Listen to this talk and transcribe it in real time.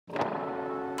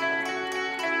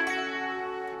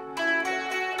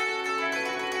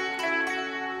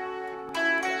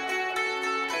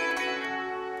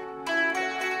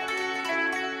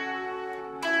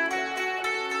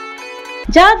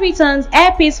Judge returns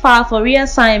Airpeace file for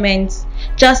reassignment.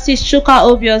 Justice Chuka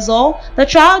Obiozor, the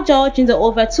trial judge in the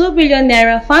over 2 billion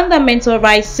naira fundamental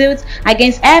rights suit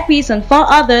against Airpeace and 4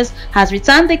 others, has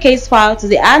returned the case file to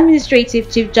the Administrative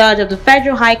Chief Judge of the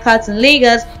Federal High Court in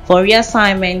Lagos for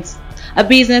reassignment. A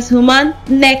businesswoman,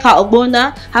 Nneka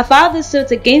Ogbonna, has filed the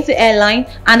suit against the airline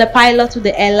and the pilot of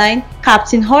the airline,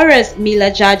 Captain Horace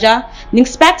Millar-Jaja, the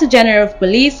Inspector General of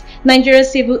Police, Nigerian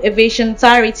Civil Aviation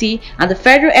Authority, and the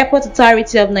Federal Airport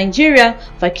Authority of Nigeria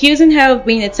for accusing her of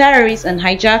being a terrorist and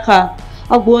hijacker.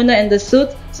 Ogbonna in the suit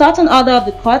sought an order of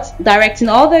the court directing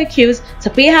all the accused to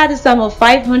pay her the sum of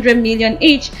 500 million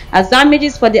each as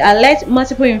damages for the alleged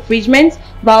multiple infringements,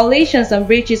 violations and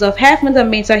breaches of her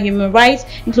fundamental human rights,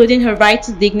 including her right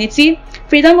to dignity,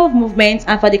 freedom of movement,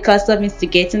 and for the cost of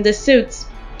instigating the suit.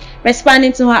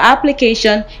 Responding to her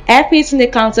application, Airpeace in the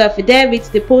counter affidavit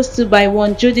deposed to by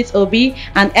one Judith Obi,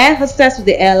 an air hostess with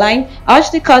the airline,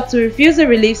 urged the court to refuse the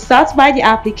relief sought by the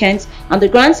applicant on the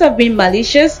grounds of being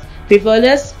malicious,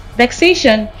 frivolous,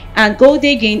 vexation, and gold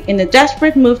digging in a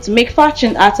desperate move to make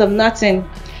fortune out of nothing.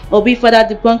 Obi further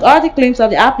debunked all the claims of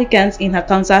the applicants in her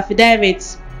counter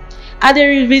affidavits. At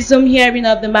the resumed hearing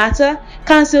of the matter,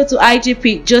 counsel to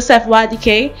IGP Joseph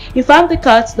Wadike informed the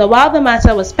court that while the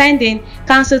matter was pending,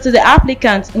 counsel to the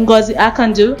applicant Ngozi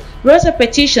Akandu wrote a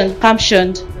petition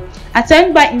captioned,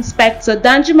 "Attempt by Inspector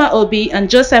Danjuma Obi and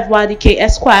Joseph Wadike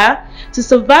Esquire to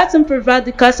subvert and pervert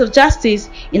the course of justice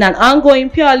in an ongoing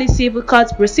purely civil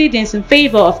court proceedings in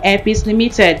favor of Airpeace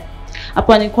Limited."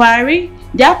 Upon inquiry,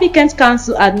 the applicant's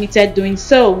counsel admitted doing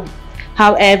so.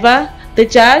 However, the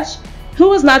judge, who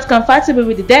was not comfortable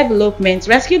with the development,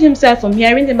 rescued himself from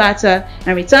hearing the matter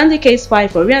and returned the case file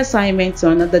for reassignment to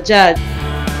another judge.